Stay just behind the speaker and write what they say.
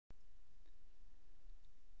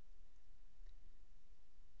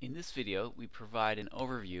In this video, we provide an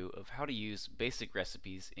overview of how to use basic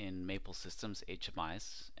recipes in Maple Systems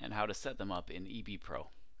HMIs and how to set them up in EBPro.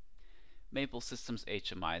 Maple Systems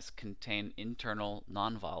HMIs contain internal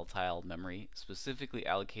non-volatile memory specifically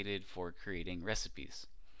allocated for creating recipes.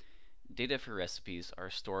 Data for recipes are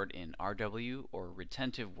stored in RW or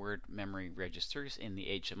Retentive Word Memory registers in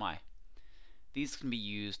the HMI. These can be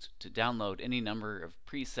used to download any number of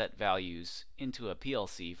preset values into a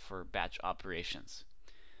PLC for batch operations.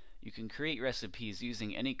 You can create recipes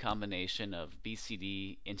using any combination of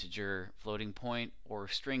BCD, integer, floating point, or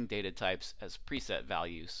string data types as preset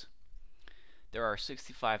values. There are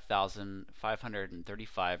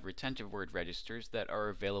 65,535 retentive word registers that are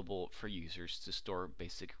available for users to store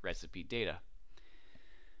basic recipe data.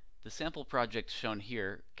 The sample project shown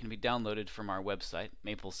here can be downloaded from our website,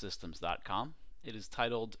 maplesystems.com. It is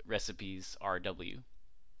titled Recipes RW.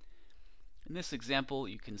 In this example,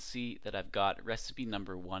 you can see that I've got recipe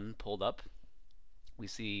number 1 pulled up. We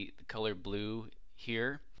see the color blue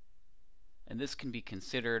here, and this can be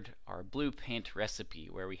considered our blue paint recipe,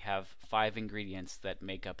 where we have 5 ingredients that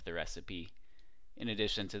make up the recipe in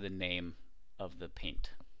addition to the name of the paint.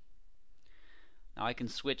 Now I can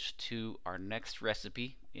switch to our next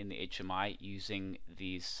recipe in the HMI using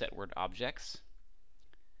these set word objects.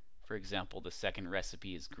 For example, the second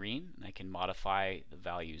recipe is green, and I can modify the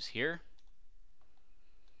values here.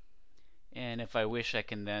 And if I wish, I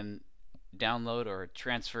can then download or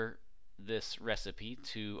transfer this recipe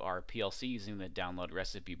to our PLC using the download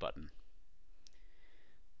recipe button.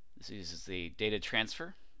 This is the data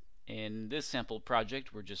transfer. In this sample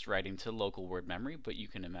project, we're just writing to local word memory, but you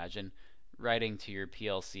can imagine writing to your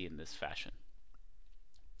PLC in this fashion.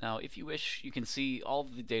 Now, if you wish, you can see all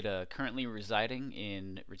of the data currently residing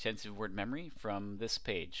in retentive word memory from this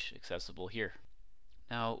page, accessible here.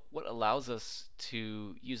 Now, what allows us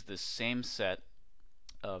to use the same set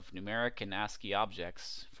of numeric and ASCII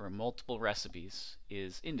objects for multiple recipes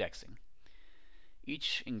is indexing.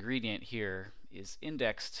 Each ingredient here is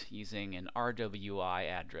indexed using an RWI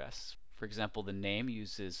address. For example, the name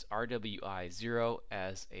uses RWI 0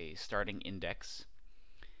 as a starting index.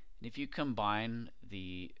 And if you combine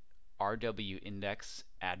the RW index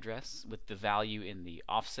address with the value in the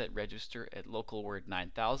offset register at local word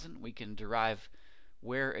 9000, we can derive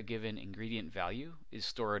where a given ingredient value is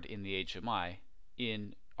stored in the HMI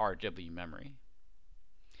in RW memory.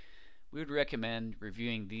 We would recommend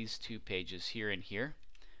reviewing these two pages here and here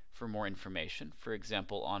for more information, for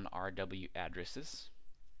example on RW addresses.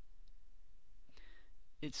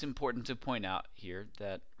 It's important to point out here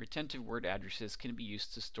that retentive word addresses can be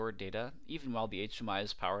used to store data even while the HMI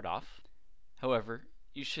is powered off. However,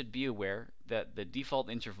 you should be aware that the default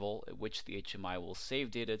interval at which the HMI will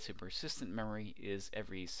save data to persistent memory is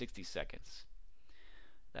every 60 seconds.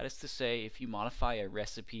 That is to say, if you modify a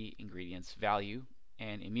recipe ingredient's value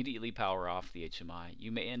and immediately power off the HMI,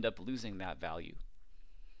 you may end up losing that value.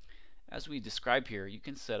 As we describe here, you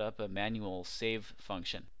can set up a manual save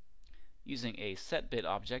function using a setBit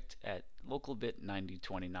object at local bit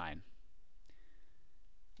 9029.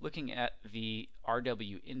 Looking at the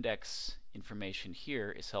RW index information here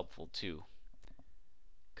is helpful too.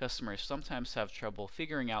 Customers sometimes have trouble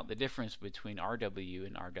figuring out the difference between RW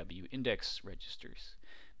and RW index registers.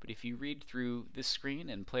 But if you read through this screen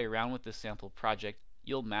and play around with the sample project,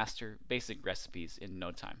 you'll master basic recipes in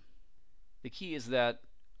no time. The key is that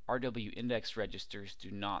RW index registers do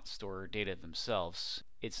not store data themselves.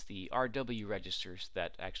 It's the RW registers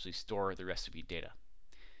that actually store the recipe data.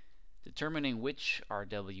 Determining which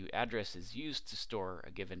RW address is used to store a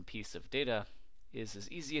given piece of data is as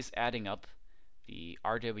easy as adding up the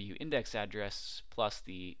RW index address plus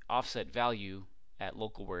the offset value at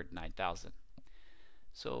local word 9000.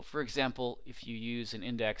 So for example, if you use an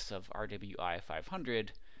index of RWI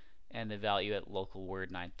 500 and the value at local word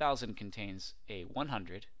 9000 contains a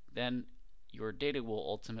 100, then your data will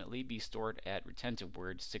ultimately be stored at retentive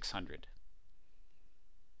word 600.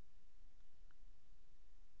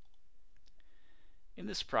 In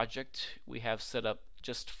this project, we have set up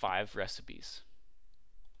just 5 recipes.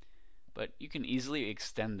 But you can easily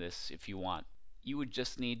extend this if you want. You would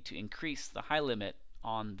just need to increase the high limit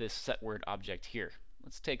on this set word object here.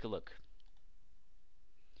 Let's take a look.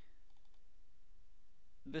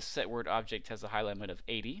 This set word object has a high limit of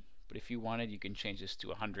 80, but if you wanted, you can change this to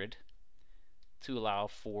 100 to allow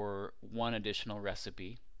for 1 additional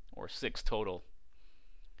recipe, or 6 total.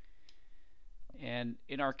 And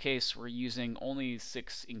in our case, we're using only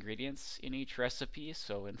 6 ingredients in each recipe,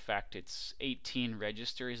 so in fact it's 18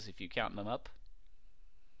 registers if you count them up.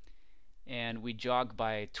 And we jog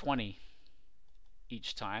by 20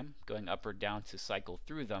 each time, going up or down to cycle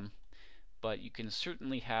through them. but you can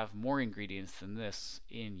certainly have more ingredients than this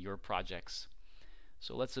in your projects.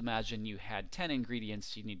 So let's imagine you had 10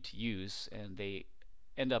 ingredients you need to use and they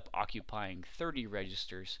end up occupying 30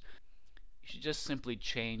 registers. You should just simply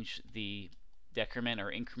change the decrement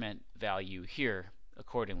or increment value here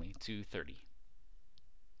accordingly to 30.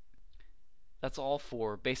 That's all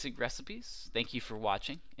for basic recipes. Thank you for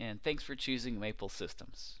watching, and thanks for choosing Maple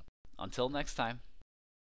Systems. Until next time.